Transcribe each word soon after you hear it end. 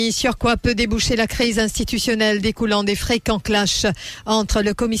Sur quoi peut déboucher la crise institutionnelle découlant des fréquents clashs entre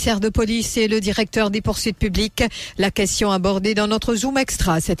le commissaire de police et le directeur des poursuites publiques? La question abordée dans notre Zoom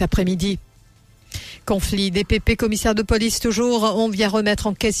Extra cet après-midi. Conflit DPP, commissaire de police toujours. On vient remettre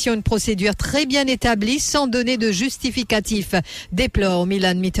en question une procédure très bien établie sans donner de justificatif, déplore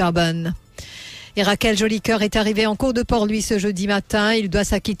Milan Mitterban. Et Raquel Jolicoeur est arrivé en cours de Port-Louis ce jeudi matin. Il doit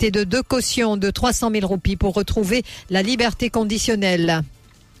s'acquitter de 2 cautions de 300 000 roupies pour retrouver la liberté conditionnelle.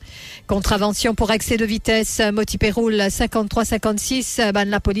 Contravention pour excès de vitesse, motivé roule 53-56,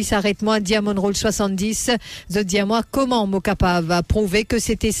 la police arrête moi, Diamond roule 70. Je dis à moi, comment mon capable a prouvé que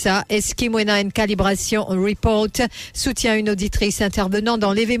c'était ça? Est-ce qu'il y a une calibration report? Soutient une auditrice intervenant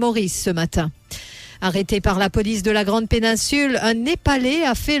dans l'Évé Maurice ce matin. Arrêté par la police de la Grande Péninsule, un Népalais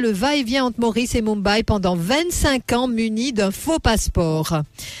a fait le va-et-vient entre Maurice et Mumbai pendant 25 ans muni d'un faux passeport.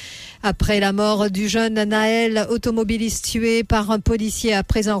 Après la mort du jeune Naël, automobiliste tué par un policier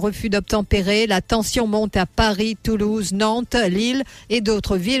après un refus d'obtempérer, la tension monte à Paris, Toulouse, Nantes, Lille et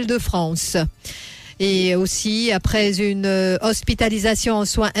d'autres villes de France. Et aussi, après une hospitalisation en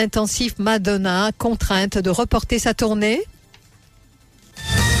soins intensifs, Madonna, contrainte de reporter sa tournée.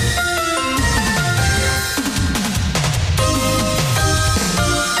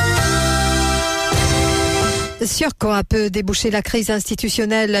 Sur quoi peut déboucher la crise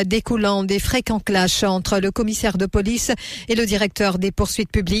institutionnelle découlant des fréquents clashs entre le commissaire de police et le directeur des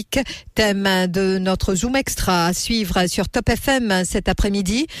poursuites publiques? Thème de notre Zoom Extra à suivre sur Top FM cet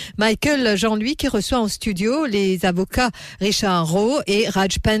après-midi. Michael Jean-Louis qui reçoit en studio les avocats Richard Rowe et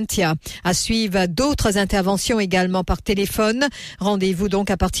Raj Pentia. À suivre d'autres interventions également par téléphone. Rendez-vous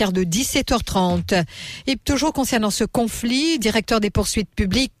donc à partir de 17h30. Et toujours concernant ce conflit, directeur des poursuites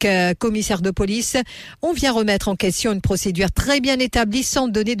publiques, commissaire de police, on vient remettre en question une procédure très bien établie sans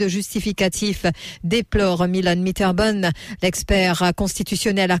donner de justificatif, déplore Milan Mitterban. L'expert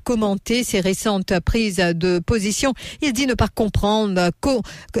constitutionnel a commenté ces récentes prises de position. Il dit ne pas comprendre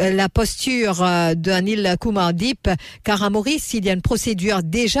la posture d'Anil Kumar Deep, car à Maurice, il y a une procédure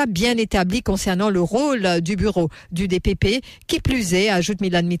déjà bien établie concernant le rôle du bureau du DPP. Qui plus est, ajoute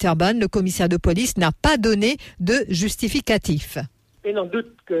Milan Mitterban, le commissaire de police n'a pas donné de justificatif. Il n'en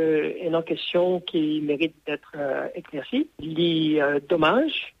doute qu'une question qui mérite d'être éclaircie. Il y a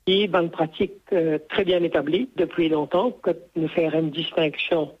dommage et une pratique très bien établie depuis longtemps que nous faire une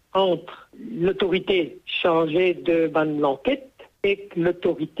distinction entre l'autorité chargée de l'enquête et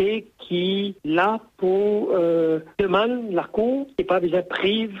l'autorité qui, là, pour demander la Cour, n'est pas besoin de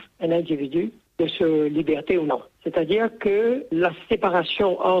priver un individu de sa liberté ou non. C'est-à-dire que la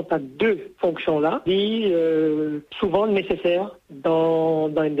séparation entre ces deux fonctions-là est souvent nécessaire dans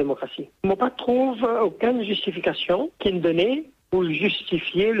une démocratie. On ne trouve aucune justification qui est donnée pour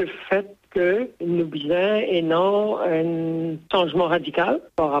justifier le fait que nous avons un changement radical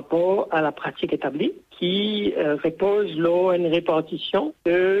par rapport à la pratique établie qui repose là une répartition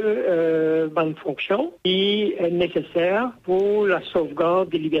de bonnes fonctions qui est nécessaire pour la sauvegarde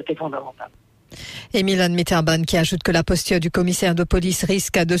des libertés fondamentales. Et Milan Mitterban qui ajoute que la posture du commissaire de police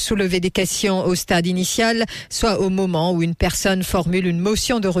risque de soulever des questions au stade initial, soit au moment où une personne formule une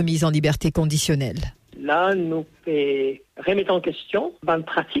motion de remise en liberté conditionnelle. Là, nous remettons en question bonne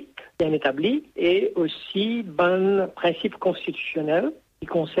pratique bien établie et aussi bon principe constitutionnel qui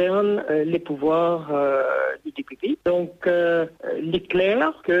concerne les pouvoirs du DPP. Donc, il est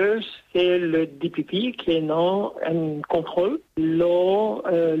clair que c'est le DPP qui est dans un contrôle,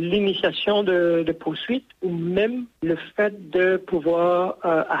 l'initiation de poursuite ou même le fait de pouvoir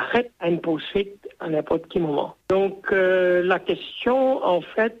arrêter une poursuite à n'importe quel moment. Donc, la question, en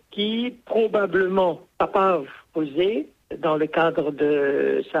fait, qui probablement peut poser dans le cadre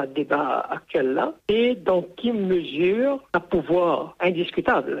de ce débat actuel-là, et dans quelle mesure un pouvoir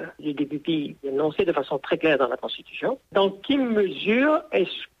indiscutable du DPP énoncé de façon très claire dans la Constitution, dans quelle mesure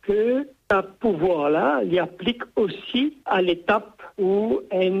est-ce que ce pouvoir-là il applique aussi à l'étape où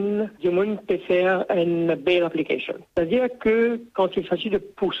un humain peut faire une bail application. C'est-à-dire que quand il s'agit de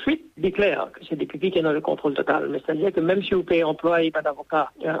poursuite, il est clair que c'est le DPP qui est dans le contrôle total. Mais c'est-à-dire que même si vous pouvez employer pas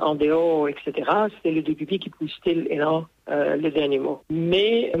d'avocat en dehors, etc., c'est le DPP qui pousse le dernier mot.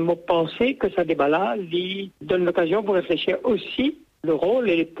 Mais je pense que ce débat-là lui donne l'occasion pour réfléchir aussi le rôle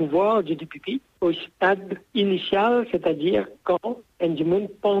et les pouvoirs du DPP au stade initial, c'est-à-dire quand un n'est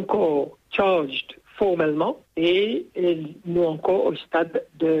pas encore charged formellement et nous encore au stade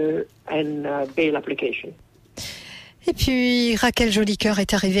de bail application. Et puis, Raquel Jolicoeur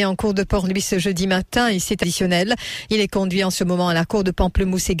est arrivé en cours de Port-Louis ce jeudi matin et c'est additionnel. Il est conduit en ce moment à la cour de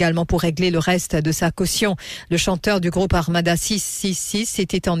Pamplemousse également pour régler le reste de sa caution. Le chanteur du groupe Armada 666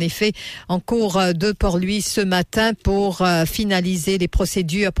 était en effet en cour de Port-Louis ce matin pour finaliser les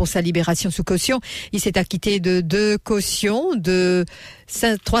procédures pour sa libération sous caution. Il s'est acquitté de 2 cautions de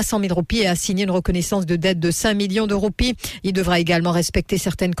 300 000 roupies et a signé une reconnaissance de dette de 5 millions de roupies. Il devra également respecter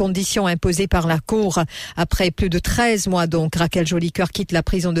certaines conditions imposées par la cour. Après plus de 13 mois donc, Raquel Jolicoeur quitte la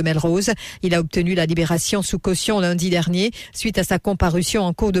prison de Melrose. Il a obtenu la libération sous caution lundi dernier suite à sa comparution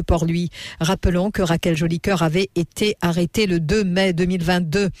en cour de Port-Louis. Rappelons que Raquel Jolicoeur avait été arrêtée le 2 mai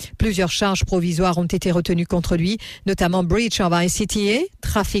 2022. Plusieurs charges provisoires ont été retenues contre lui, notamment breach of ICTA,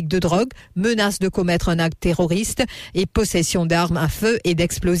 trafic de drogue, menace de commettre un acte terroriste et possession d'armes à feu et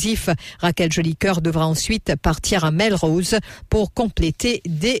d'explosifs. Raquel Jolicoeur devra ensuite partir à Melrose pour compléter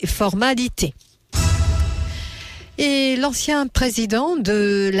des formalités. Et l'ancien président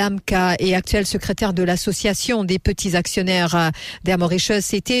de l'AMCA et actuel secrétaire de l'association des petits actionnaires d'Air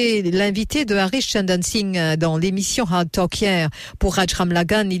Mauritius était l'invité de Harish Chandan Singh dans l'émission Hard Talk hier. Pour Rajram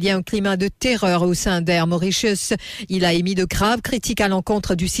Lagan, il y a un climat de terreur au sein d'Air Mauritius. Il a émis de graves critiques à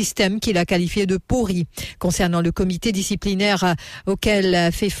l'encontre du système qu'il a qualifié de pourri. Concernant le comité disciplinaire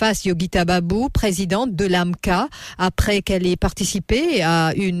auquel fait face Yogita Babu, présidente de l'AMCA, après qu'elle ait participé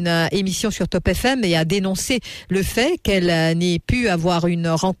à une émission sur Top FM et a dénoncé le fait qu'elle n'ait pu avoir une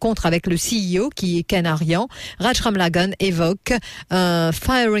rencontre avec le CEO qui est canadien, Rajram Lagan évoque un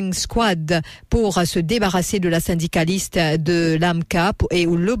firing squad pour se débarrasser de la syndicaliste de l'AMCA et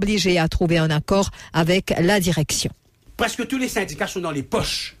l'obliger à trouver un accord avec la direction. Presque tous les syndicats sont dans les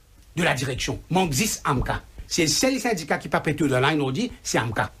poches de la direction. Manque 10 AMCA. C'est le seul syndicat qui pas pété de la ligne, on dit, c'est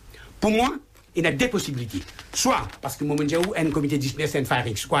AMCA. Pour moi, il y a 2 possibilités. Soit, parce que moment où un comité disciplinaire, c'est un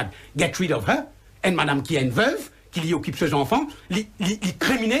firing squad, get rid of her, une madame qui est une veuve, qui lui occupe ses enfants, les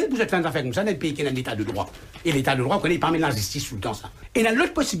criminels, vous êtes fait des affaires comme ça, dans le pays qui est dans l'état de droit. Et l'état de droit, vous connaissez, il permet la justice tout le temps, ça. Et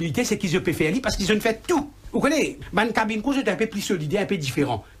l'autre possibilité, c'est qu'ils ont pu faire parce qu'ils ont fait tout. Vous connaissez, une cabine cause est un peu plus solidaire, un peu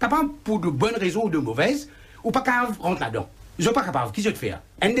différent. Capable pour de bonnes raisons ou de mauvaises, ou pas capable de rentrer là-dedans. Ils sont pas capables. Qu'ils ont fait.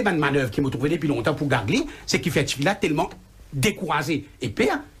 Une des bonnes manœuvres qui m'ont trouvé depuis longtemps pour gargler, c'est qu'ils fait là tellement découragé et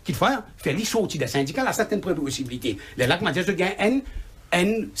pire, qu'il faut faire les sorties des syndicats à certaines possibilités. Les lacs matières de gain,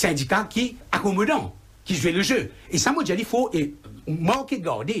 un syndicat qui est accommodant, qui joue le jeu. Et ça, moi, je dis, il faut marquer de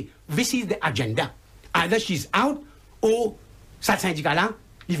garder. This is the agenda. Either she's out, ou ce syndicat-là,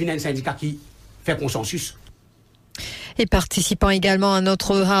 il vient un syndicat qui fait consensus. Et participant également à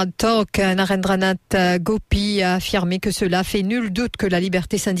notre Hard Talk, Narendranath Gopi a affirmé que cela fait nul doute que la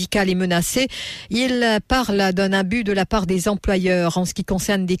liberté syndicale est menacée. Il parle d'un abus de la part des employeurs en ce qui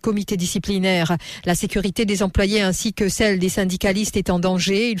concerne des comités disciplinaires. La sécurité des employés ainsi que celle des syndicalistes est en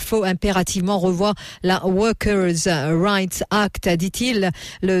danger. Il faut impérativement revoir la Workers' Rights Act, dit-il.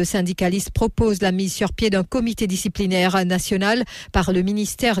 Le syndicaliste propose la mise sur pied d'un comité disciplinaire national par le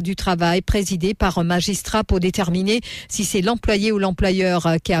ministère du Travail, présidé par un magistrat pour déterminer si c'est l'employé ou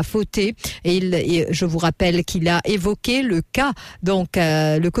l'employeur qui a fauté. Et je vous rappelle qu'il a évoqué le cas, donc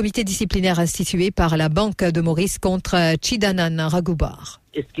le comité disciplinaire institué par la Banque de Maurice contre Chidanan Raghubar.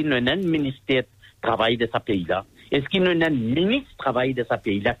 Est-ce qu'il y a un ministère du travail de ce pays-là? Est-ce qu'il y a un ministre du travail de ce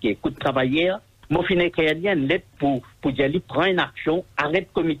pays-là qui écoute travailler? Moi, je suis une lettre pour prendre une action, arrête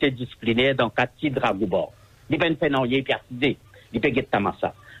le comité disciplinaire dans le cas de Raghubar. Il peut faire non, il peut accider, il peut get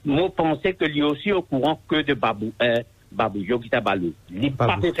tamassa. Moi, je pensais que lui aussi au courant que de Babu, Yogita Balu. Il n'a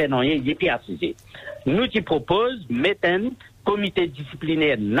pas fait non, il peut accider. Nous, tu proposes mettre un comité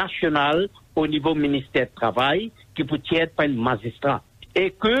disciplinaire national au niveau ministère du Travail qui peut être par un magistrat.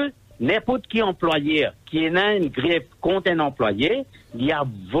 Et que n'importe qui employé qui a une greffe contre un employé, il a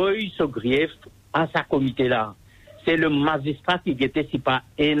voulu ce greffe à sa comité-là. C'est le magistrat qui était si pas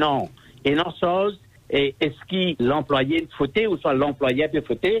énorme. Énorme chose. Et est-ce que l'employé fauté ou soit l'employé peut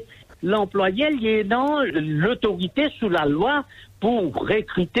fauter? L'employé, il est dans l'autorité sous la loi pour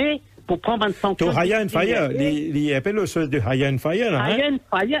recruter, pour prendre une sanction. To hire and fire. Il appelle le de hire and fire. Hire and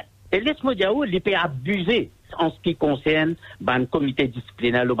fire. Et laisse-moi dire où il peut abuser en ce qui concerne le comité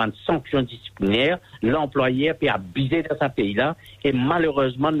disciplinaire ou une sanction disciplinaire. L'employé peut abuser dans ce pays-là. Et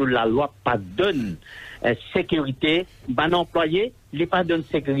malheureusement, nous, la loi pas donne sécurité. Un employé, il n'est pas donne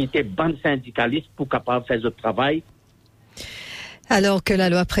sécurité, bon syndicaliste pour capable faire ce travail. Alors que la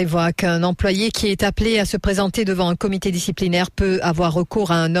loi prévoit qu'un employé qui est appelé à se présenter devant un comité disciplinaire peut avoir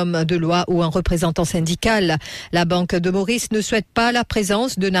recours à un homme de loi ou un représentant syndical, la Banque de Maurice ne souhaite pas la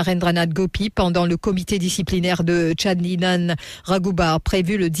présence de Narendranath Gopi pendant le comité disciplinaire de Chandlinan Raghubar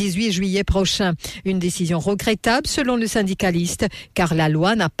prévu le 18 juillet prochain. Une décision regrettable selon le syndicaliste car la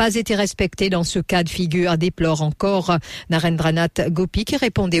loi n'a pas été respectée dans ce cas de figure, déplore encore Narendranath Gopi qui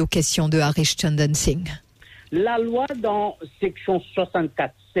répondait aux questions de Harish Chandan Singh. La loi dans section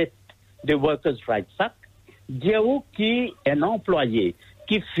 64.7 de Workers' Rights Act dit qu'il y a un employé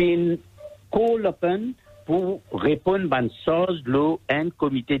qui fait une call open pour répondre à une chose de un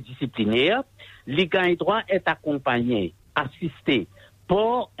comité disciplinaire. Les droit est accompagné, assisté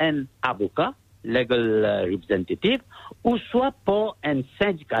par un avocat, legal representative, ou soit par un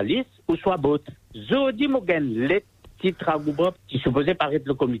syndicaliste, ou soit both. Jeudi, le titre qui supposait paraître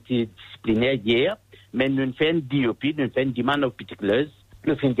le comité disciplinaire hier, mais nous faisons une DOP, nous faisons une demande of particulars,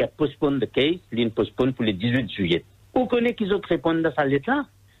 nous faisons postpone the case, nous postpone pour le 18 juillet. Vous connaissez qu'ils ont répondu à sa lettre-là?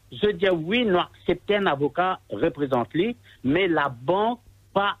 Je dis oui, nous acceptons un avocat représenté, mais la banque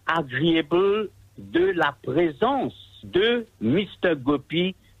pas agréable de la présence de Mr.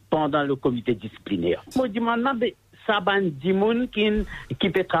 Gopi pendant le comité disciplinaire. Je me demande, ça va dire qui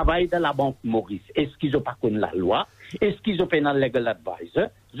peut travailler dans la banque Maurice. Est-ce qu'ils n'ont pas connu la loi? Est-ce qu'ils ont fait un legal advisor?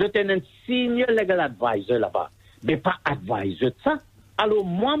 Je tenais un senior legal advisor là-bas, mais pas advisor de ça. Alors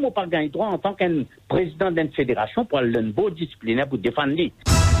moi, je n'ai pas gagné droit en tant qu'un président d'une fédération pour aller un beau disciplinaire pour défendre lui.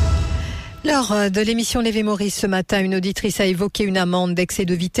 Lors de l'émission Lévé Maurice ce matin, une auditrice a évoqué une amende d'excès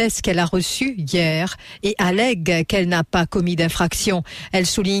de vitesse qu'elle a reçue hier et allègue qu'elle n'a pas commis d'infraction. Elle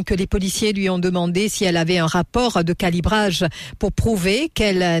souligne que les policiers lui ont demandé si elle avait un rapport de calibrage pour prouver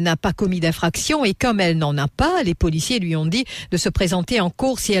qu'elle n'a pas commis d'infraction et comme elle n'en a pas, les policiers lui ont dit de se présenter en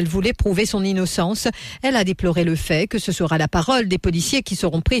cours si elle voulait prouver son innocence. Elle a déploré le fait que ce sera la parole des policiers qui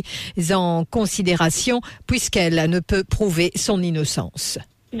seront pris en considération puisqu'elle ne peut prouver son innocence.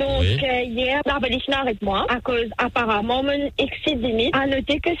 Donc, hier, la police m'arrête moi, à cause, apparemment, mon excès de limite, a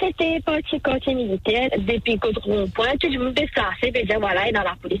noté que c'était parti quartier militaire, depuis contre rond-point, tout le monde déplacé, et dire, voilà, et dans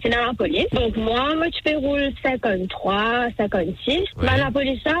la police, et dans la police. Donc, moi, je fais roule 53, 56. Ben, la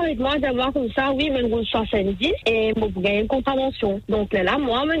police arrête moi, de voir comme ça, oui, je roule 70, et moi, vous gagnez une contravention. Donc, là,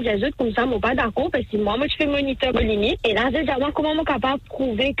 moi, je dis, comme ça, moi, pas d'accord, parce que moi, je fais moniteur aux limites, et là, je dis, moi, comment je suis capable de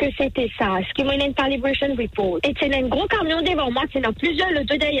prouver que c'était ça? Ce qui m'a une calibration report. Et c'est un gros camion devant moi, c'est dans plusieurs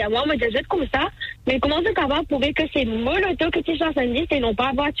lotos derrière moi, je me dis comme ça, mais comment c'est capable de prouver que c'est mon auto que c'est 70 et non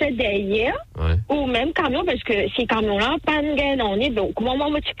pas voiture derrière, ou même camion, parce que ces camions-là, pas de gain en est, donc comment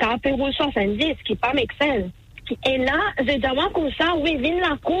moi, je suis capable de rouler 70, ce qui n'est pas make sense. Et là, je dis moi comme ça, oui, viens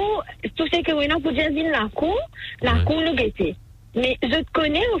la cour, tout ce que oui, pour dire viens la cour nous guetter. Mais je te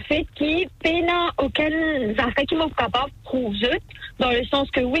connais au fait qu'il n'y a aucun affaire qui m'ont capable de prouver, dans le sens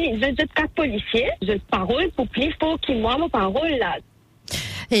que oui, je dis 4 policiers, je te parole pour plus pour qui moi, mon parole là.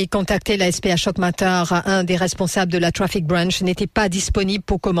 Et contacter la SPA Choc-Matar, un des responsables de la Traffic Branch n'était pas disponible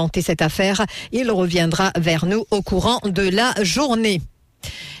pour commenter cette affaire. Il reviendra vers nous au courant de la journée.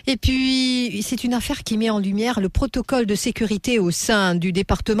 Et puis, c'est une affaire qui met en lumière le protocole de sécurité au sein du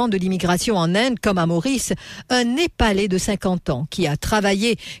département de l'immigration en Inde, comme à Maurice. Un Népalais de 50 ans qui a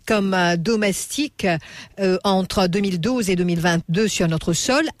travaillé comme domestique entre 2012 et 2022 sur notre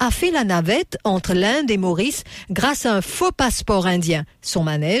sol a fait la navette entre l'Inde et Maurice grâce à un faux passeport indien. Son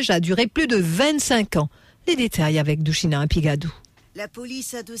manège a duré plus de 25 ans. Les détails avec Dushina Pigadou. La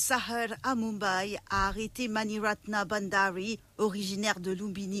police de Sahar à Mumbai a arrêté Maniratna Bandari, originaire de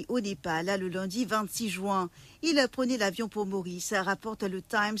Lumbini au Népal, le lundi 26 juin. Il prenait l'avion pour Maurice, rapporte le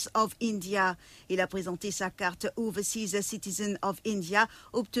Times of India. Il a présenté sa carte Overseas Citizen of India,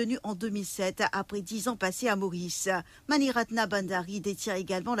 obtenue en 2007 après 10 ans passés à Maurice. Maniratna Bandari détient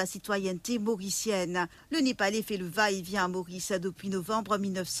également la citoyenneté mauricienne. Le Népalais fait le va-et-vient à Maurice depuis novembre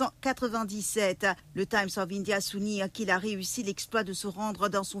 1997. Le Times of India souligne qu'il a réussi l'exploit de se rendre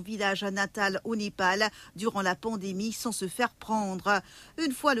dans son village natal au Népal durant la pandémie sans se faire prendre.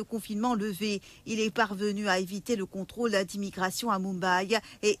 Une fois le confinement levé, il est parvenu à éviter le contrôle d'immigration à Mumbai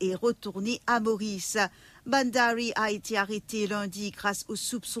et est retourné à Maurice. Bandari a été arrêté lundi grâce aux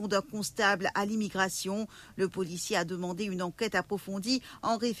soupçons d'un constable à l'immigration. Le policier a demandé une enquête approfondie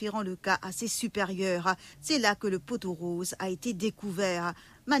en référant le cas à ses supérieurs. C'est là que le poteau rose a été découvert.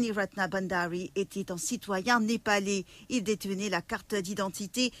 Maniratna Bandari était un citoyen népalais. Il détenait la carte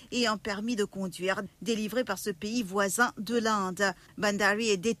d'identité et un permis de conduire délivré par ce pays voisin de l'Inde. Bandari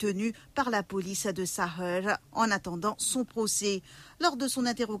est détenu par la police de Sahar en attendant son procès. Lors de son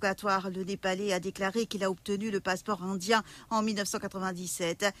interrogatoire, le Népalais a déclaré qu'il a obtenu le passeport indien en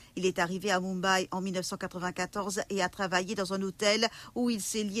 1997. Il est arrivé à Mumbai en 1994 et a travaillé dans un hôtel où il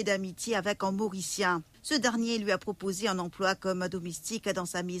s'est lié d'amitié avec un Mauricien. Ce dernier lui a proposé un emploi comme domestique dans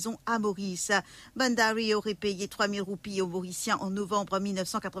sa maison à Maurice. Bandari aurait payé 3000 roupies aux Mauriciens en novembre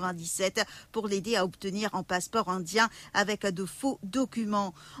 1997 pour l'aider à obtenir un passeport indien avec de faux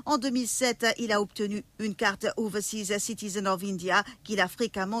documents. En 2007, il a obtenu une carte Overseas Citizen of India qu'il a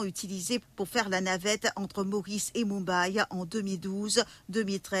fréquemment utilisée pour faire la navette entre Maurice et Mumbai en 2012,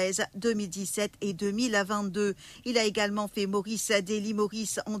 2013, 2017 et 2022. Il a également fait Maurice Delhi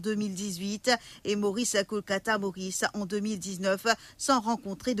Maurice en 2018 et Maurice Kolkata Maurice en 2019 sans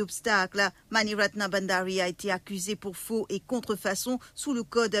rencontrer d'obstacles. Maniratna Bandari a été accusé pour faux et contrefaçon sous le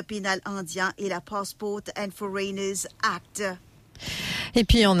code pénal indien et la Passport and Foreigners Act. Et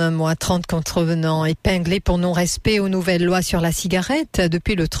puis en un mois, 30 contrevenants épinglés pour non-respect aux nouvelles lois sur la cigarette.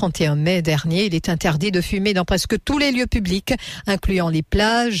 Depuis le 31 mai dernier, il est interdit de fumer dans presque tous les lieux publics, incluant les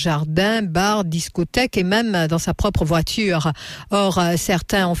plages, jardins, bars, discothèques et même dans sa propre voiture. Or,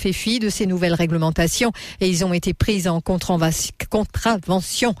 certains ont fait fi de ces nouvelles réglementations et ils ont été pris en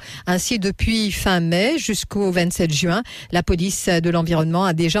contravention. Ainsi, depuis fin mai jusqu'au 27 juin, la police de l'environnement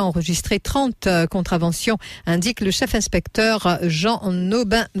a déjà enregistré 30 contraventions, indique le chef inspecteur Jean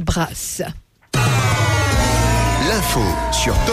Aubin-Brasse. L'info sur